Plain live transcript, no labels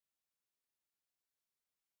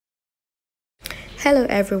Hello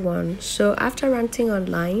everyone. So after ranting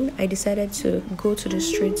online, I decided to go to the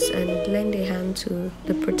streets and lend a hand to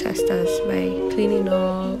the protesters by cleaning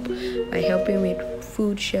up, by helping with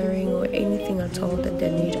food sharing or anything at all that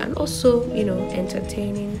they need, and also,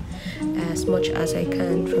 entertaining as much as I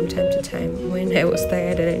can from time to time when I was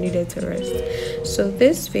tired and I needed to rest. So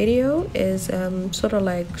this video is sort of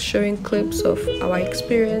like showing clips of our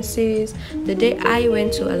experiences the day I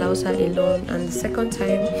went to Alausa alone, and the second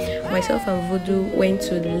time myself and Voodoo went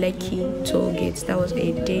to the Lekki toll gates. That was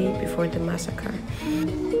a day before the massacre.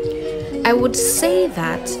 I would say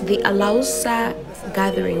that the Alausa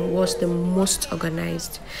gathering was the most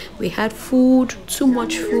organized. We had food, too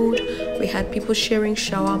much food. We had people sharing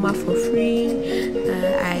shawarma for free.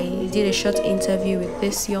 I did a short interview with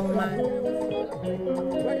this young man.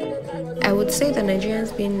 I would say that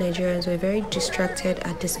Nigerians being Nigerians were very distracted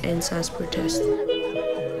at this NSAS protest.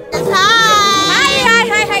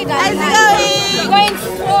 Hi guys. How's it going?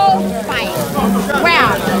 So fine.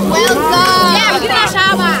 Well done. Yeah, we're gonna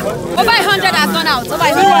shawarma. Over 100 has gone out. Over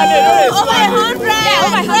 100. Over 100. Yeah,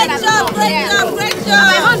 over 100. Great job.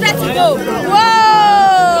 Over 100 to go.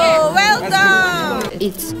 Whoa! Well done.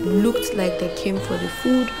 It looked like they came for the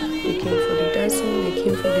food, they came for the dancing, they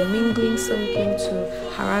came for the mingling, some came to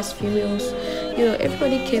harass females.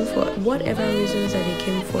 Everybody came for whatever reasons that they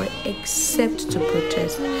came for except to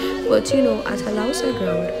protest. But at Alausa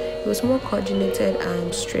ground, it was more coordinated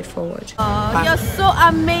and straightforward. You're so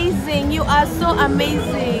amazing. You are so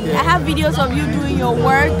amazing. I have videos of you doing your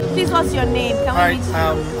work. Please, what's your name? Hi,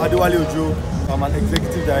 I'm Adewale Ojo. I'm an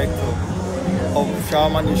executive director of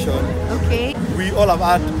Shawarma Nation. Okay. We all have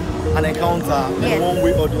had an encounter in one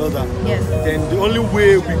way or the other. Yes. Then the only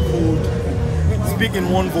way we could speak in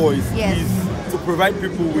one voice is to provide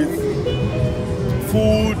people with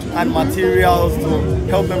food and materials to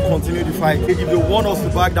help them continue the fight. If they want us to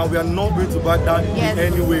back down, we are not going to back down in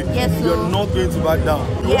any way. Yes, we are not going to back down.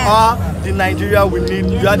 Yes. You are the Nigeria we need.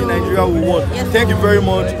 You are the Nigeria we want. Yes, Thank you very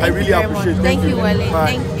much. I really appreciate it. Thank you, Wale.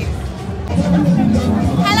 Bye. Thank you.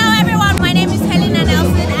 Hello everyone, my name is Helena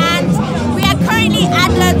Nelson and we are currently at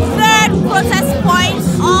the third protest point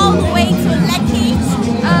all the way to Lekki.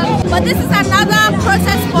 But this is another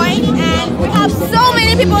protest point and we have so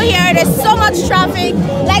many people here. There's so much traffic.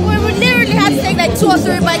 Like we would literally have to take like 2 or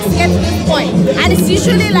 3 bikes to get to this point. And it's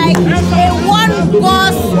usually like a one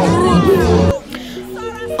bus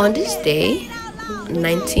route. On this day,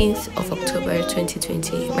 19th of October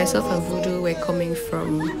 2020, myself and Voodoo were coming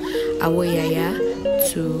from Awoyaya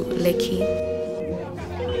to Lekki.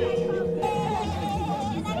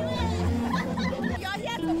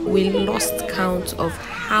 We lost count of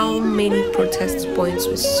how many protest points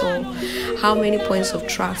we saw, how many points of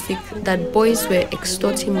traffic that boys were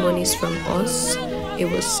extorting monies from us. It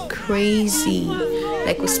was crazy.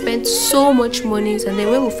 Like, we spent so much money, and then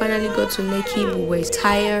when we finally got to Lekki, we were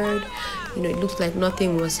tired. It looked like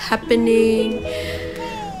nothing was happening.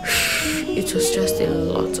 It was just a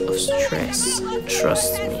lot of stress,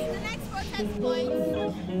 trust me.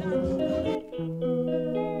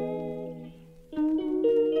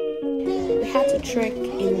 We had to trek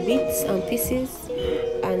in bits and pieces,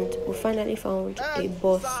 and we finally found a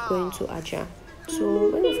bus going to Aja. So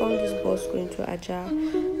when we found this bus going to Aja,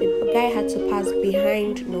 the guy had to pass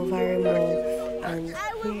behind Novare Mall, and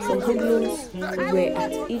some hoodlums were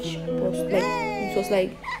at each bus. Like, it was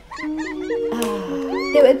like,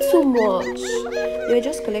 they were too much. They were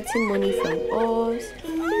just collecting money from us.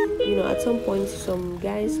 At some point, some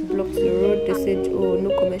guys blocked the road. They said, oh, no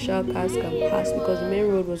commercial cars can pass because the main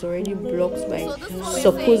road was already blocked by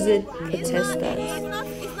supposed protesters.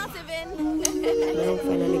 Now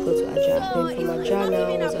finally go to Aja. Then from Aja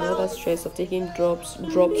now was another stress of taking drops,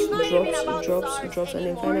 and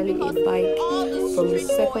then finally a bike from the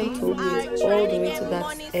second toll gate all the way to that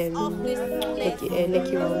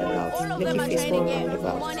Lekki roundabout, Lekki Phase 1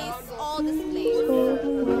 roundabout. So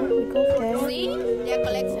we got there.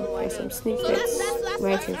 There's some snippets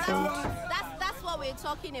right in front. That's what we're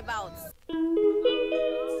talking about.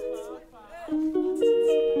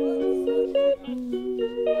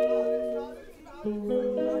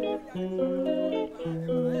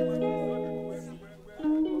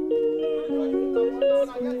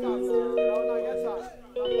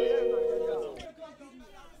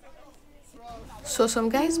 So some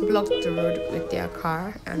guys blocked the road with their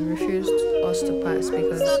car and refused us to pass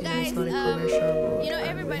because it's not a commercial road,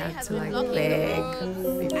 and we had to beg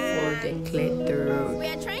before they cleared the road. We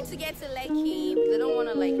are trying to get to Lekki. They don't want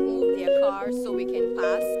to move their car so we can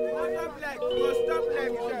pass.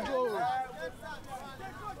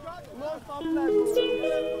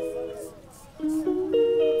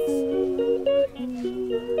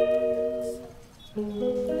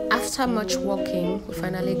 After much walking, we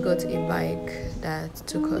finally got a bike that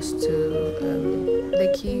took us to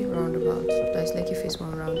Lekki roundabout. That's Lekki Phase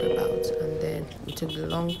 1 roundabout, and then we took the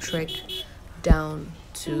long trek down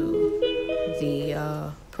to the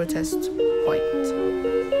protest point.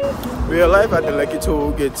 We are live at the Lekki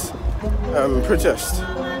Toll Gate protest.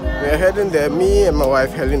 We are heading there, me and my wife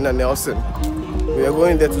Helena Nelson. We are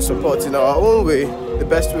going there to support in our own way, the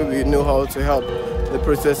best way we know how to help the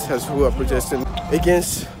protesters who are protesting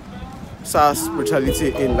against SARS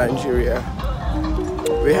brutality in Nigeria.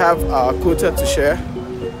 We have our quota to share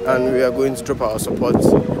and we are going to drop our support.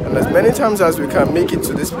 And as many times as we can make it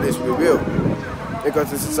to this place, we will.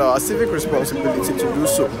 Because it is our civic responsibility to do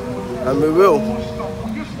so. And we will.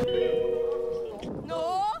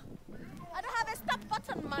 No, I don't have a stop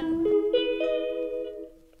button, man.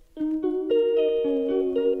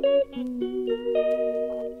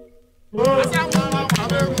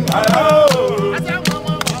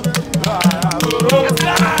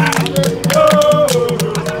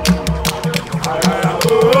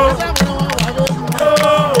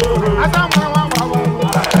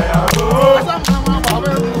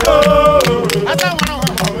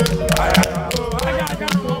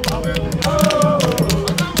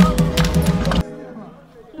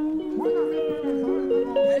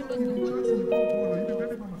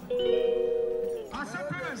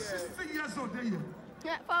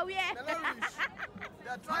 For where?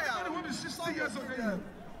 Anybody want to be 60 years of age?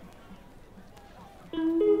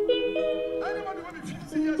 Anybody want to be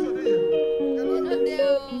 50 years of age? 50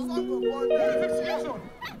 years old.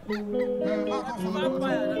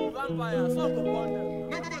 Vampire.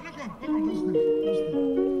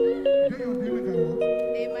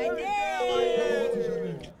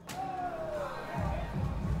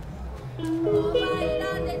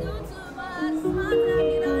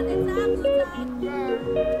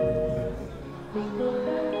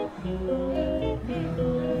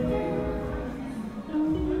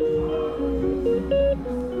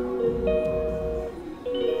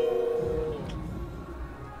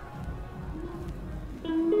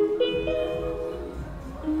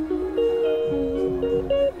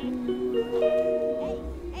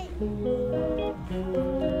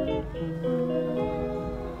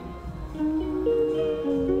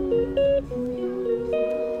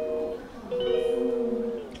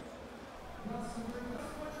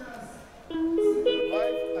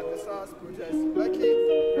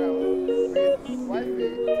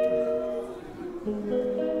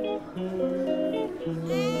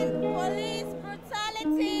 Police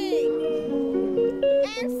brutality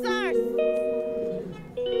and SARS.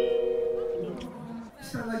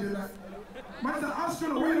 Man, the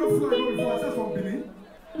astronaut, where you don't fly over before, that's from Benin.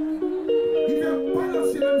 If you're a pilot,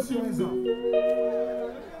 see them see your hands up.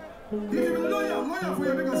 If you're a lawyer for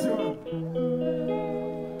your make us your.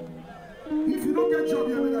 If you don't get job,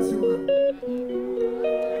 you make us your.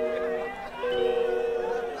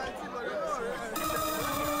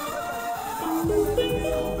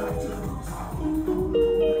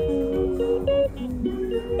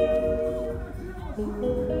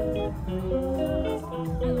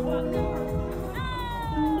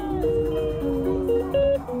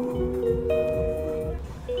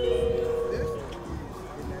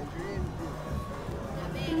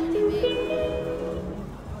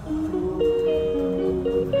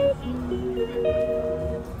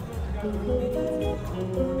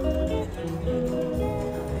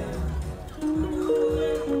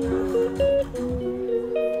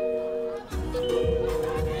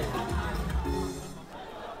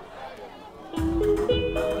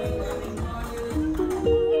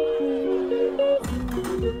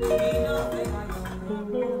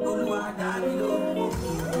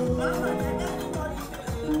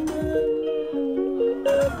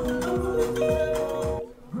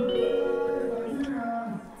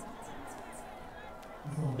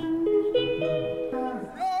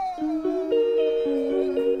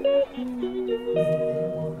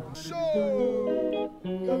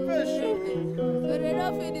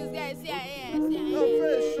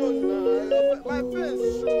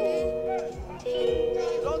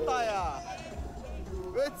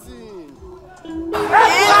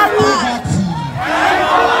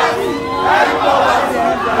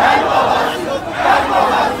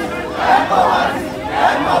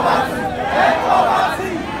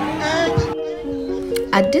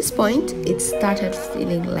 At this point, it started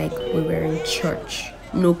feeling like we were in church.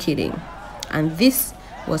 No kidding. And this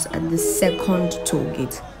was at the second toll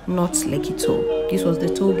gate, not Lekki Toll. This was the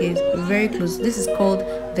toll gate very close. This is called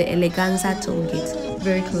the Eleganza toll gate,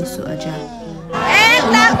 very close to Ajah.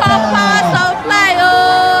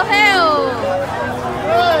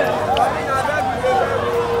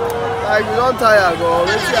 don't tire, go.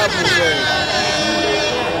 Let's see how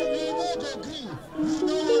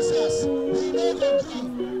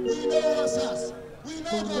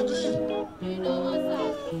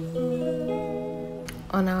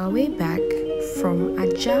On our way back from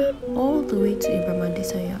Ajah all the way to Ibrahim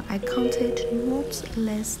Adesanya, I counted not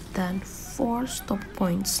less than 4 stop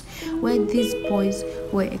points where these boys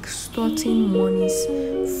were extorting monies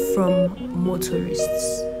from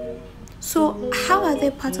motorists. So how are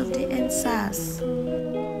they part of the EndSARS?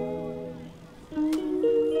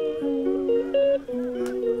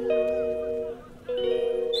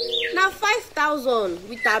 Now 5,000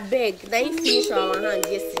 with a bag, then finish our hand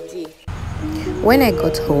yesterday. When I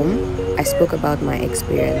got home, I spoke about my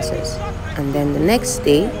experiences, and then the next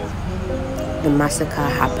day, the massacre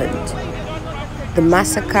happened. The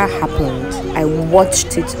massacre happened. I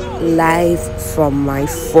watched it live from my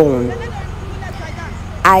phone.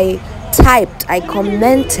 I typed, I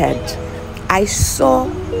commented, I saw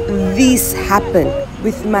this happen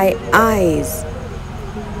with my eyes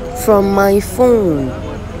from my phone.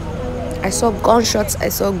 I saw gunshots, I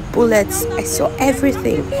saw bullets, I saw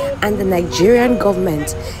everything. And the Nigerian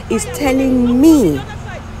government is telling me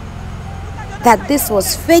that this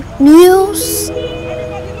was fake news.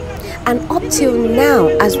 And up till now,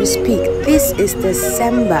 as we speak, this is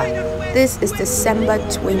December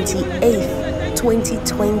 28th,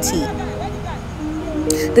 2020.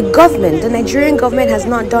 The government, the Nigerian government, has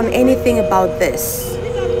not done anything about this.